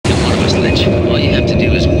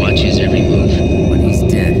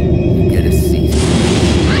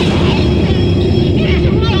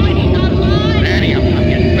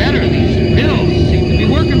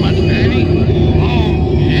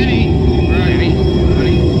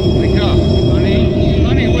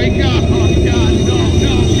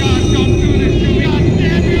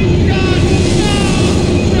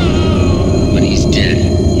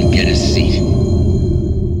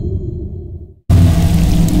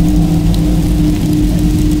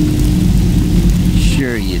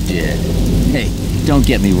Don't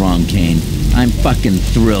get me wrong, Kane. I'm fucking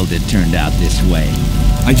thrilled it turned out this way.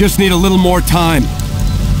 I just need a little more time.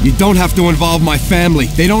 You don't have to involve my family.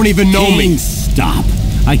 They don't even know me. Kane, stop.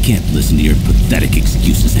 I can't listen to your pathetic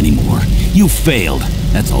excuses anymore. You failed.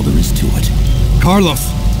 That's all there is to it. Carlos,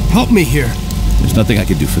 help me here. There's nothing I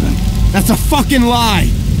can do for them. That's a fucking lie!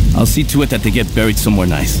 I'll see to it that they get buried somewhere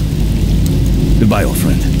nice. Goodbye, old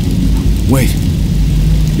friend. Wait.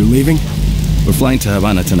 You're leaving? We're flying to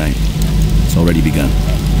Havana tonight. It's already begun.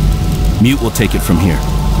 Mute will take it from here.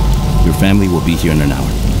 Your family will be here in an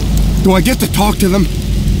hour. Do I get to talk to them?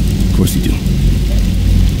 Of course you do.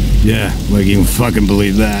 Yeah, like you can fucking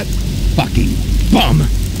believe that. Fucking bum!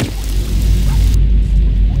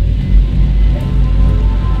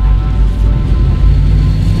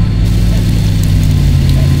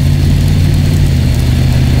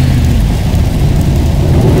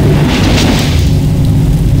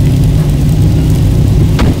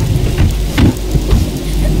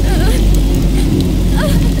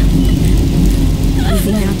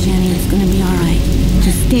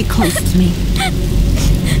 Stay close to me.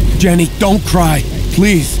 Jenny, don't cry.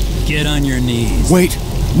 Please. Get on your knees. Wait.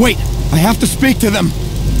 I have to speak to them.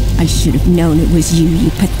 I should have known it was you, you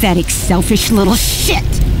pathetic, selfish little shit.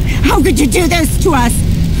 How could you do this to us?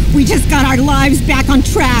 We just got our lives back on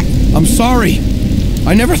track. I'm sorry.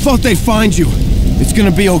 I never thought they'd find you. It's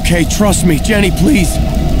gonna be okay. Trust me. Jenny, please.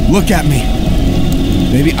 Look at me.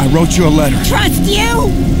 Maybe I wrote you a letter. Trust you?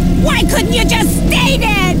 Why couldn't you just stay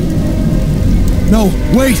dead? No,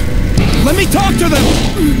 wait! Let me talk to them!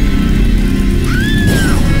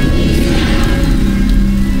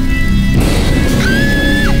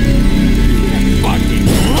 Fucking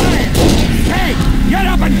liar! Hey, get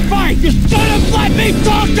up and fight! You should have let me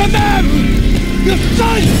talk to them! You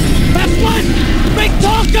should have let me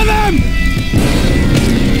talk to them!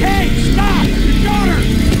 Hey, stop! You got her!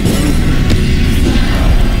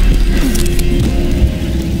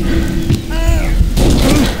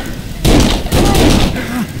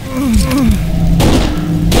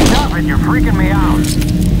 Stop it, you're freaking me out.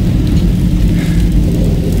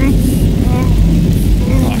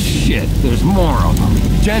 Oh shit, there's more of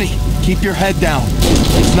them. Jenny, keep your head down.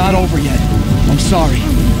 It's not over yet. I'm sorry.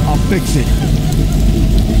 I'll fix it.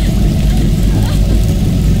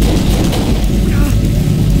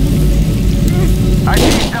 I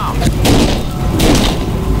see some.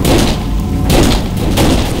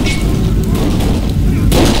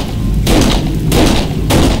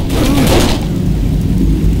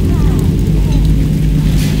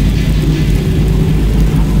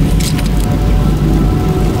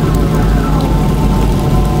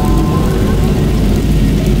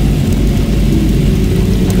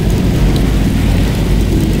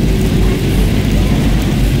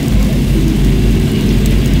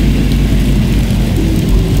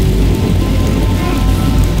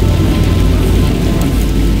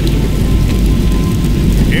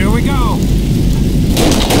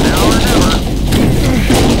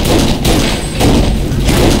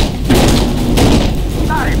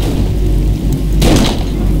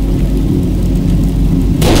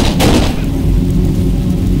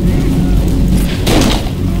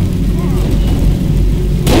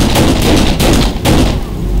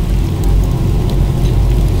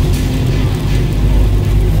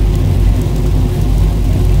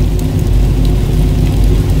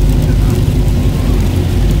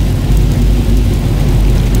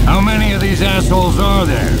 Assholes are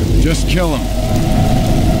there? Just kill them.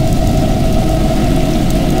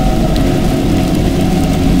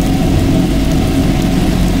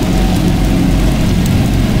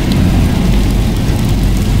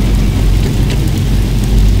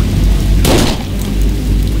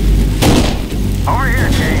 Over here,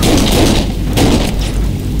 Kane.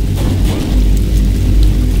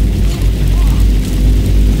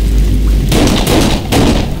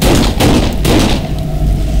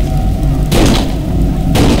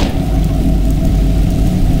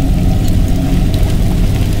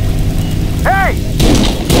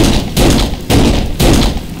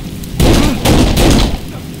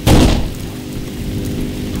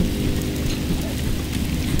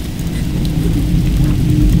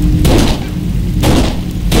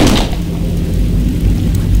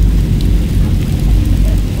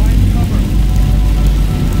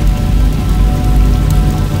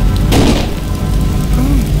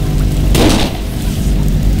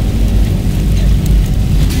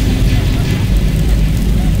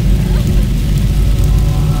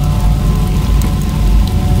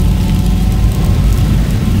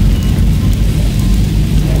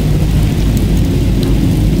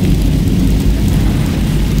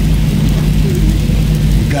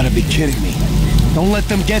 Be kidding me. Don't let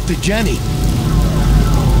them get to Jenny.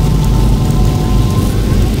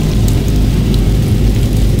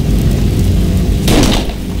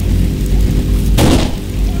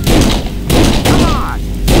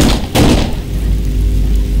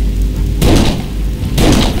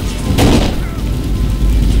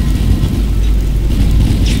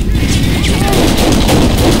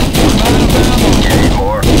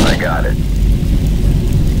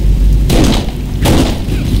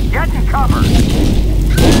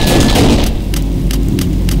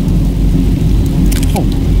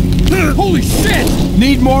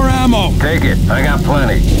 Need more ammo. Take it. I got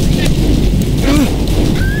plenty. Here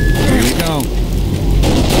we go.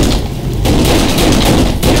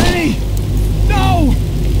 Jenny! No!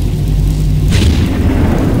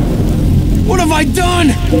 What have I done?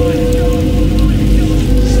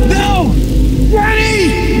 No!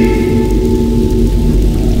 Jenny!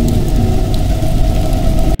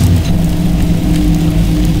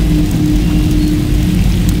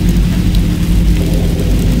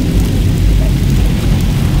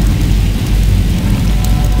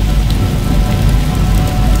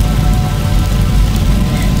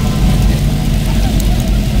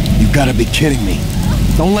 You gotta be kidding me.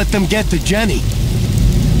 Don't let them get to Jenny.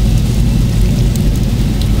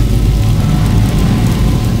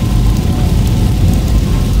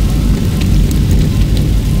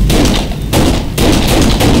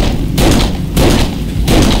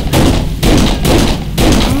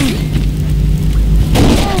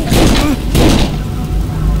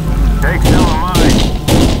 Take some of mine.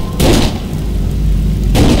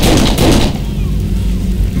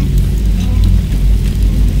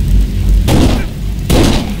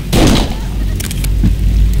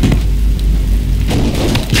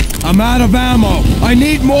 I'm out of ammo. I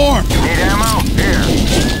need more. Need ammo? Here.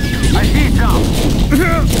 I see some.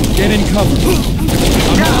 Get in cover.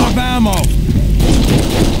 I'm out of ammo.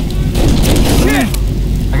 Shit!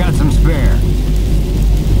 I got some spare.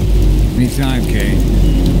 Anytime, Kane.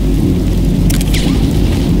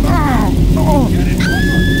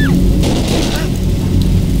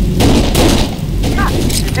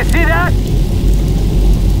 You see that?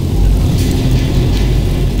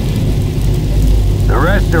 The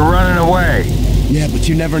rest are running away. Yeah, but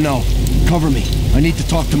you never know. Cover me. I need to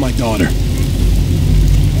talk to my daughter.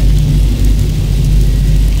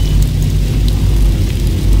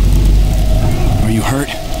 Are you hurt?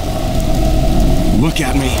 Look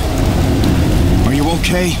at me. Are you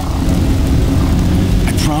okay?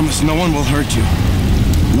 I promise no one will hurt you.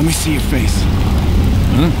 Let me see your face.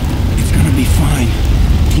 Huh? It's gonna be fine.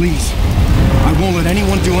 Please. I won't let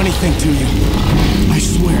anyone do anything to you. I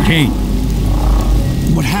swear. Kane.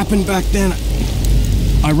 What happened back then,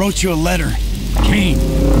 I wrote you a letter. Kane.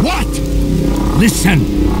 What? Listen.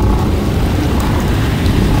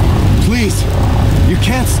 Please. You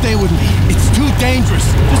can't stay with me. It's too dangerous.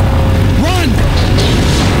 Just run!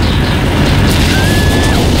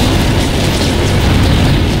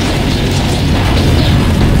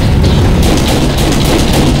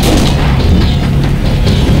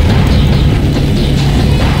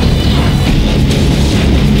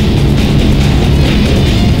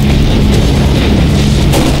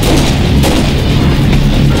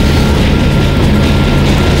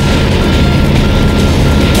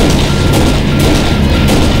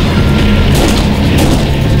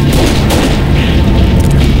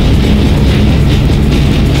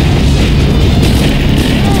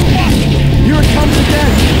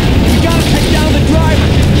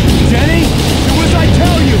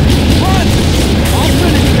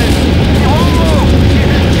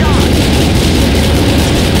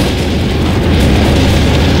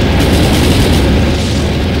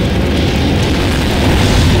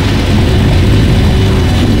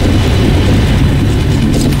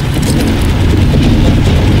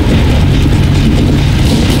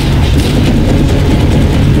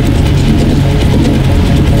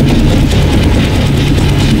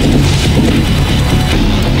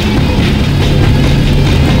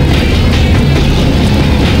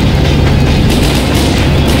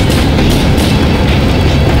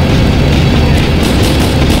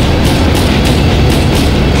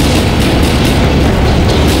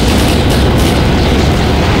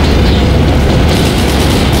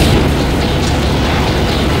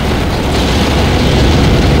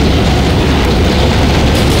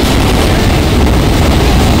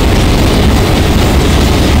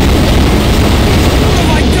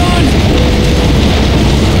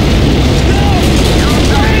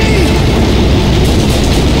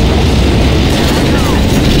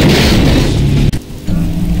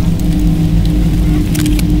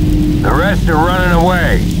 They're running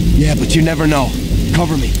away. Yeah, but you never know.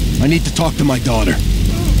 Cover me. I need to talk to my daughter.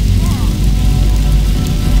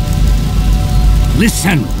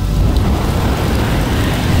 Listen.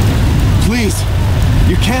 Please.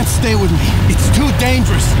 You can't stay with me. It's too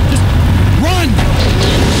dangerous. Just run!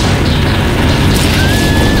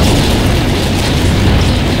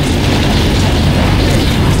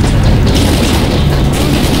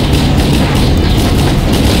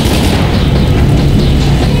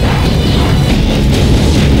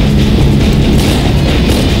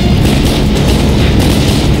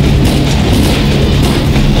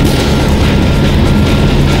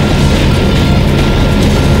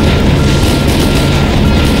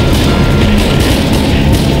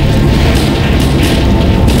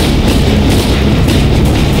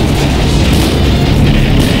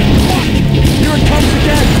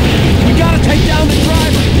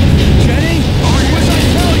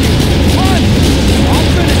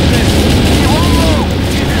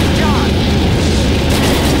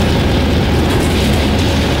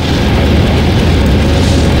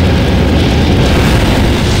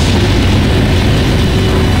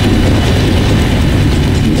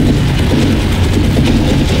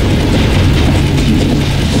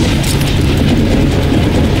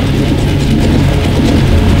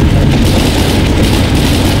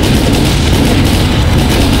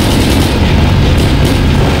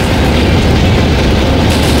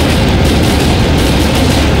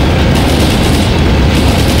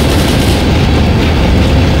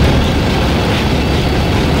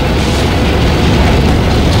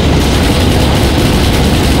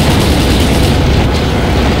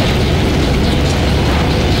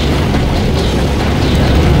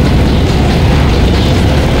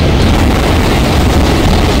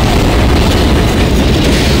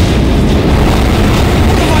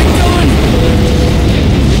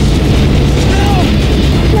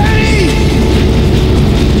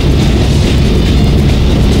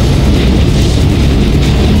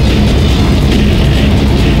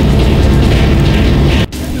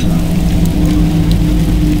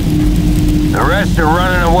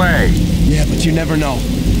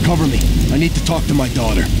 need to talk to my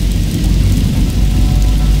daughter.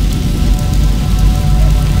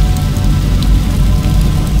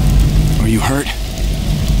 Are you hurt?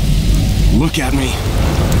 Look at me.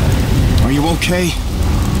 Are you okay?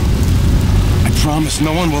 I promise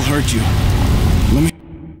no one will hurt you. Let me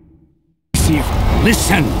see if...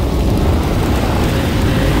 Listen!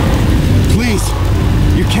 Please,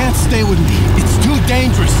 you can't stay with me. It's too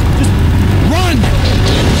dangerous. Just run!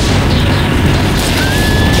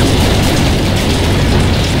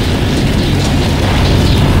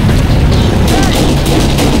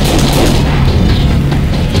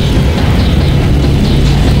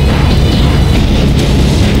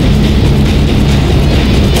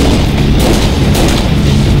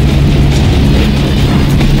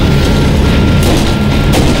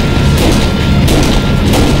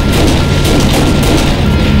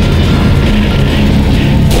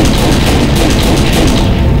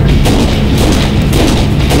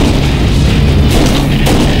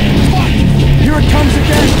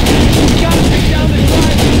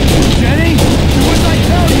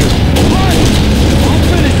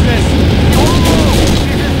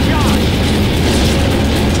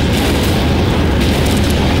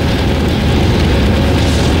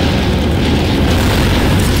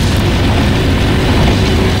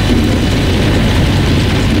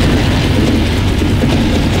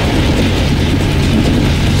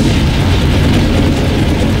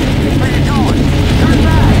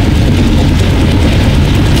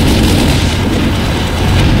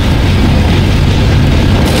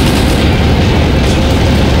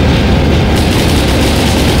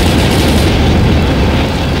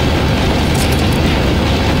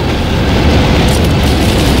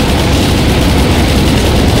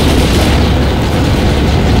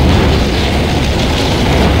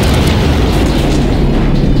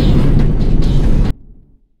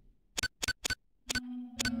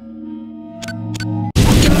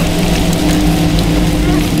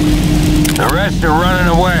 The rest are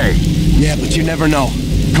running away. Yeah, but you never know.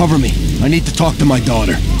 Cover me. I need to talk to my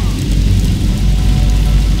daughter.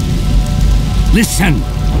 Listen!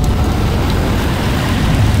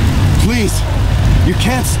 Please, you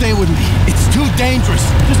can't stay with me. It's too dangerous.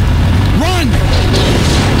 Just run!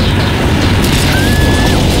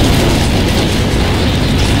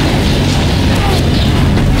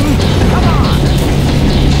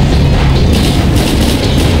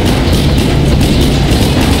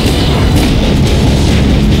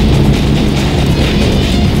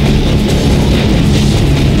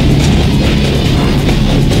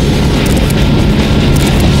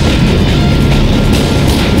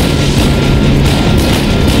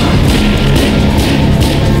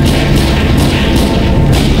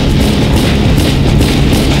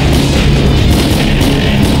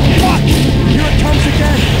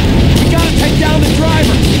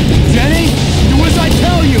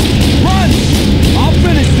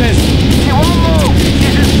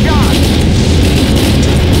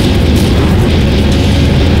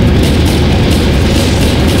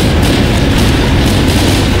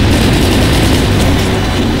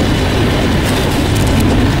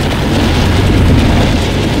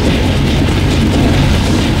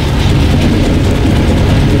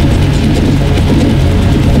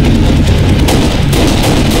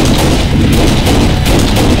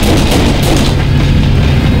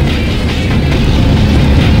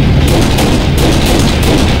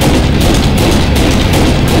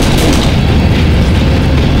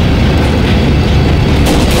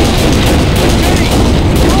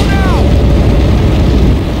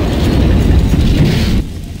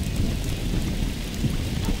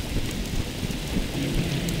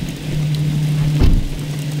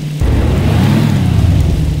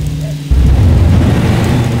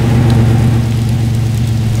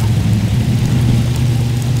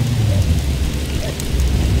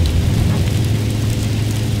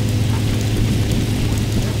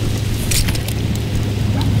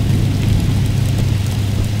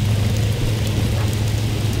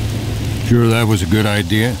 Sure that was a good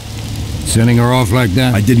idea? Sending her off like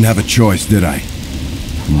that? I didn't have a choice, did I?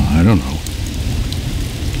 Well, I don't know.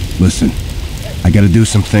 Listen, I gotta do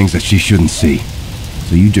some things that she shouldn't see.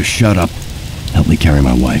 So you just shut up, help me carry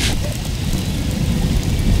my wife.